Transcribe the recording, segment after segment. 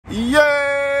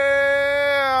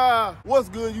What's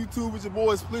good, YouTube? It's your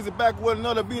boy Explizit back with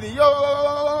another video.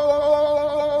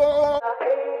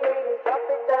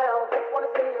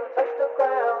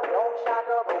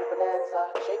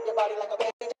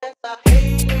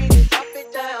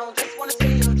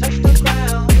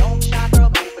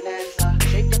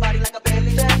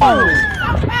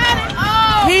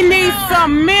 He needs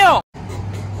some milk.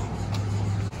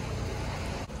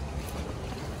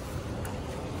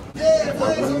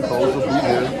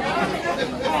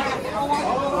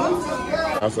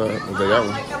 Outside, is that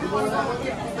one?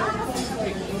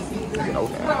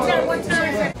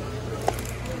 Okay.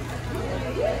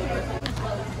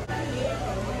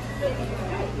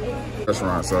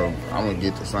 Restaurant, so I'm gonna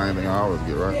get the same thing I always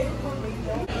get, right?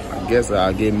 I guess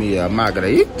I'll get me a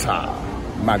margarita.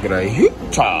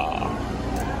 Margarita.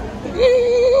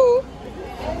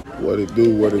 What it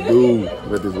do? What it do?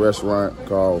 We're at this restaurant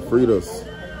called Frida's.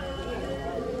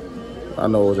 I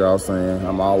know what y'all saying.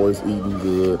 I'm always eating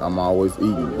good. I'm always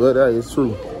eating. But that is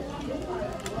true.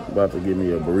 About to give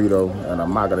me a burrito and a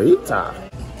margarita.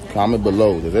 Comment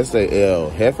below. Does that say El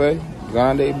Jefe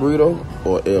Grande Burrito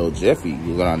or El Jeffy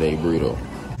Grande Burrito?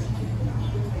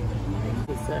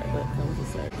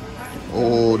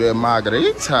 Oh, that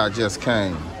margarita just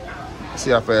came.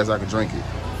 See how fast I can drink it.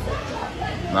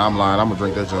 Nah, I'm lying. I'm going to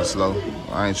drink that junk slow.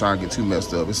 I ain't trying to get too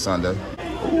messed up. It's Sunday.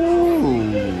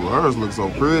 Ooh, hers looks so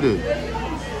pretty.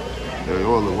 Yeah,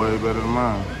 yours look way better than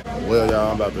mine. Well,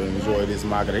 y'all, I'm about to enjoy this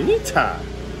margarita.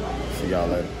 See y'all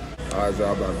later. All right,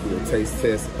 y'all, about to do a taste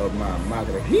test of my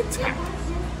margarita.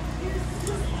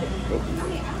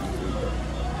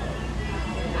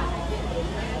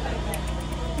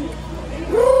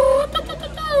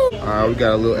 All right, we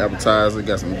got a little appetizer.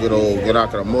 Got some good old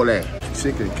guacamole.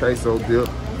 Chicken queso dip.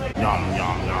 Yum,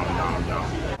 yum, yum, yum, yum.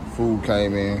 Food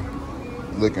came in.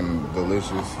 Looking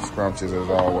delicious, scrumptious as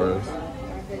always.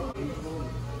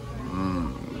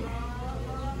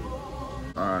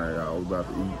 Alright, y'all, we about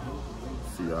to eat.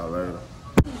 See y'all later.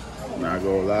 Not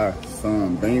gonna lie,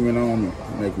 sun beaming on me,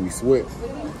 making me sweat.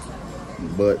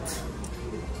 But,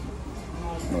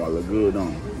 you know I look good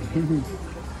on it.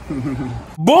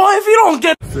 Boy, if you don't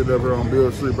get... Sit up here on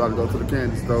Bill Street, about to go to the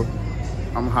candy store.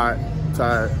 I'm hot,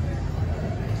 tired.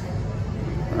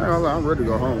 I'm ready to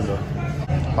go home though.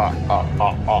 Hot.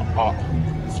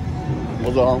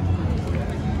 What's up?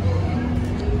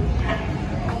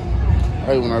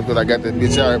 Hey, when I feel I got that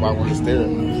bitch out, everybody want to stare at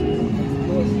me.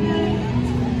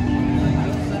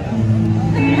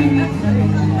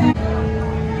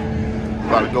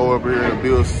 About to go over here to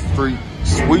Bill Street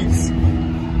Sweets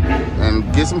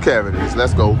and get some cavities.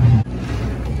 Let's go.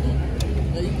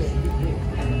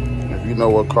 If you know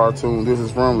what cartoon this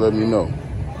is from, let me know.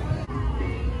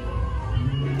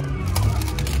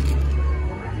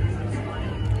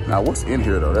 Now, what's in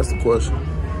here, though? That's the question.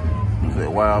 Is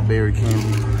that wild berry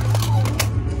candy?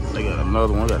 They got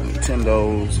another one. Got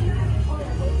Nintendos.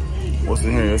 What's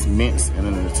in here? It's mints and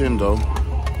a Nintendo.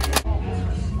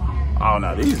 Oh,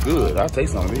 now these good. I'll take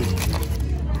some of these.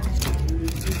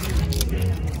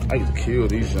 I used to kill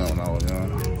these young when I was young.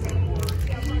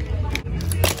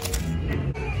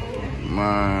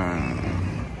 Man.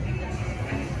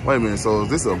 Wait a minute. So is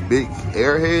this a big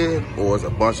airhead or is a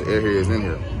bunch of airheads in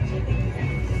here?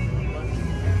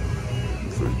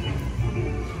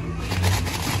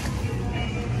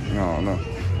 No.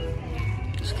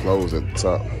 It's closed at the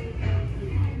top.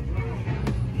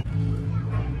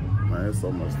 Man, there's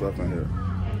so much stuff in here.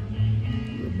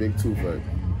 A big toothache.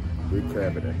 Big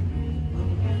cavity.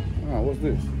 Oh, what's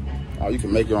this? Oh, you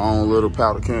can make your own little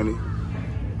powder candy.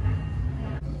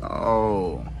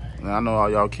 Oh, now I know all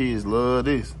y'all kids love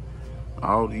this.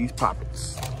 All these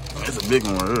poppets. It's a big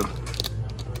one right here.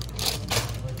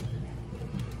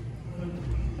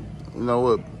 You know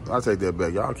what? I'll take that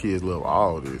back. Y'all kids love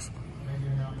all this.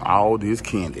 All this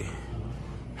candy.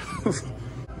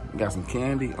 Got some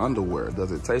candy underwear.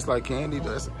 Does it taste like candy?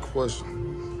 That's a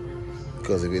question.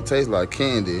 Because if it tastes like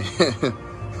candy,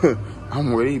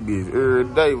 I'm with these bitches every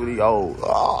day with these old.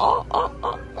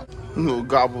 You know,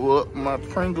 gobble up my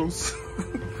Pringles.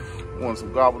 Want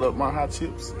some gobble up my hot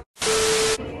chips.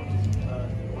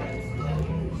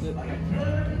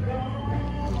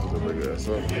 Look at that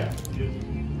stuff.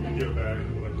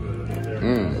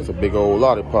 It's a big old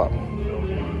lollipop.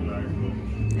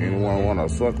 Anyone want to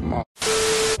suck them out?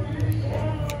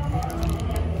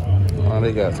 Oh,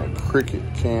 they got some cricket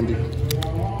candy.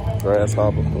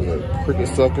 Grasshopper. What's that? Cricket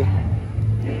sucker.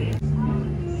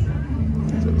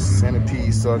 It's a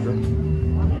centipede sucker.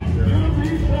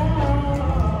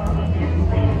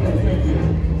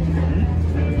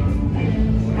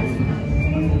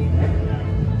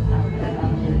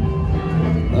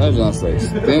 I was gonna say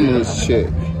stimulus check.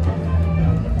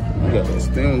 We got the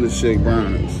stainless shake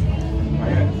brownies.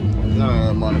 Y'all ain't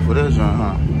have money for that joint,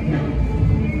 huh?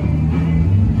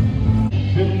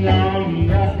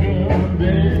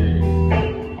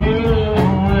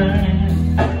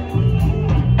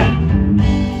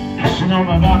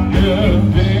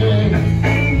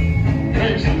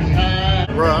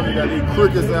 Bro, I just got these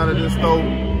crickets out of this stove.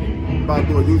 About to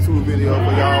do a YouTube video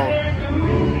for y'all.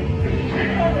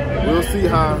 We'll see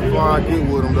how far I get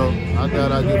with them though. I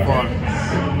doubt I get far.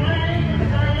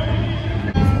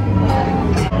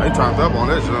 They turned up on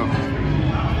that jump.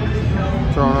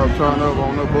 Turn up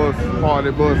on the bus,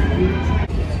 party bus.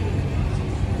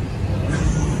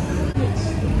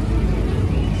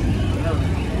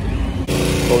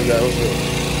 Oh yeah, what's up?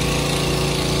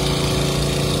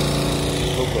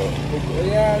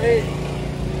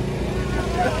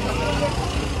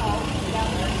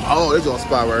 Oh, it's on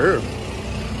spot right here.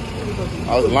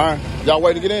 I was lying. Y'all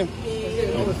wait to get in?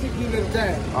 Yeah, over 60 minutes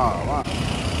time. Oh, wow.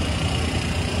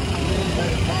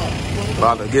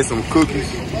 About to get some cookies.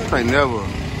 Can't never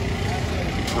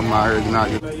come out here and not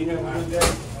get.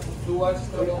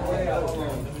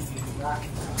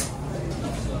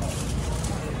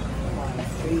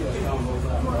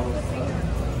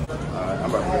 Alright, I'm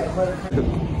about to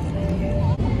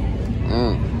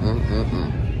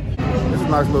It's a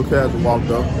nice little casual walk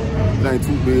though. It ain't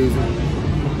too busy.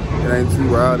 It ain't too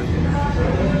rowdy.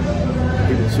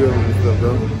 People chilling and stuff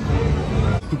though.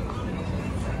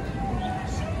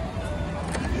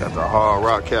 Got the Hard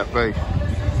Rock Cafe.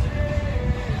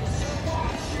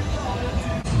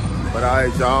 But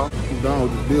alright y'all, I'm done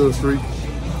with the Bill Street.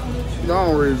 You know, I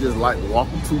don't really just like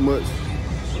walking too much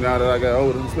now that I got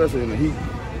older, especially in the heat.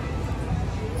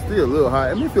 Still a little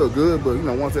hot. I mean, it feel good, but you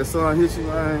know, once that sun hits you,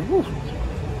 man, whew,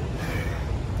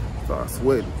 start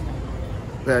sweating.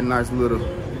 Had a nice little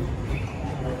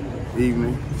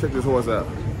evening. Check this horse out.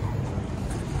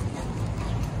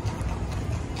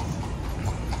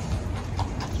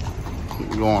 We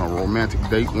go on a romantic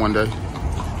date one day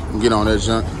and get on that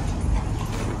junk.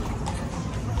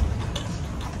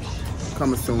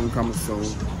 Coming soon, coming soon.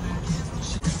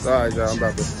 All right, y'all, I'm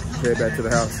about to head back to the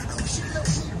house.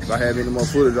 If I have any more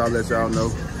footage, I'll let y'all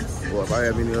know. Or if I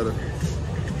have any other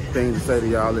things to say to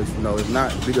y'all, I'll let you know. If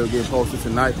not, the video getting posted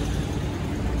tonight.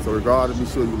 So regardless, be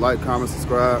sure you like, comment,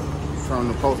 subscribe, turn on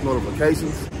the post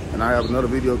notifications. And I have another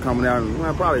video coming out in,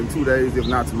 well, probably in 2 days, if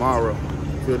not tomorrow.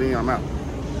 Till then, I'm out.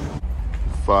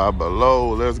 Five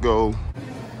Below, let's go.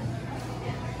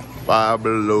 Five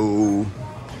Below.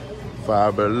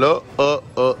 Five Below,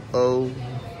 oh.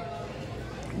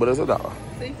 But it's $1.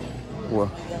 See? What?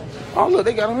 Oh, look,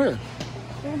 they got them here.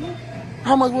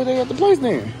 How much were they at the place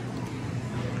then?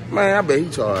 Man, I bet he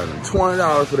charged them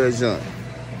 $20 for that junk.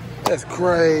 That's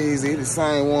crazy. The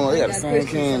same one. They got the same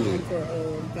candy.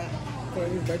 For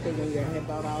his birthday when he had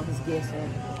bought all his gifts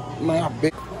on. Man, I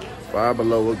bet. Five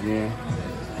Below again.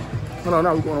 Hold on,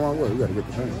 now we're going the wrong way. We got to get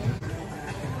the thing.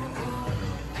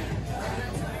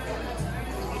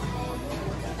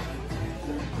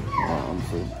 Let me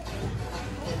see.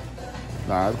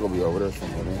 Nah, it's gonna be over there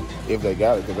somewhere then. If they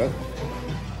got it, cause that.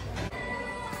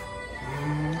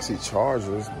 I see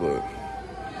chargers, but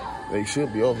they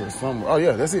should be over here somewhere. Oh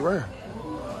yeah, that's it right here.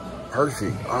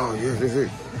 Perfect. Oh yeah, that's it.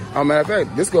 Oh, matter of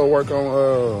fact, this gonna work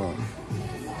on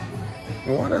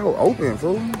why that hole open,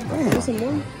 fool? Damn. What's some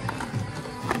more?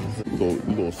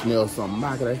 You gonna smell some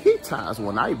back of that heat ties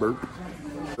when I burp.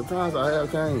 The times I have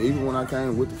came, even when I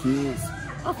came with the kids,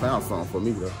 I found something for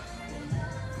me though.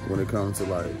 When it comes to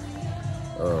like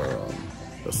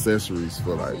accessories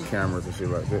for like cameras and shit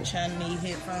like that. China need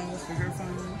headphones for her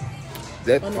phone.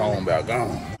 That phone about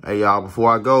gone. Hey y'all,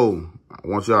 before I go, I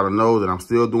want y'all to know that I'm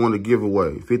still doing the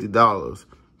giveaway, $50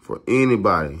 for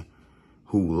anybody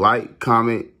who like,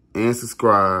 comment, and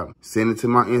subscribe. Send it to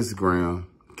my Instagram,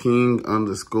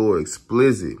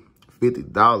 king_explicit,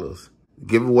 $50.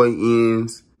 Giveaway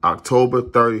ends October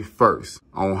 31st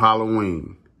on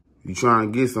Halloween. You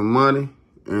trying to get some money?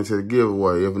 Enter the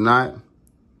giveaway. If not,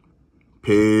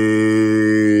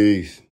 peace.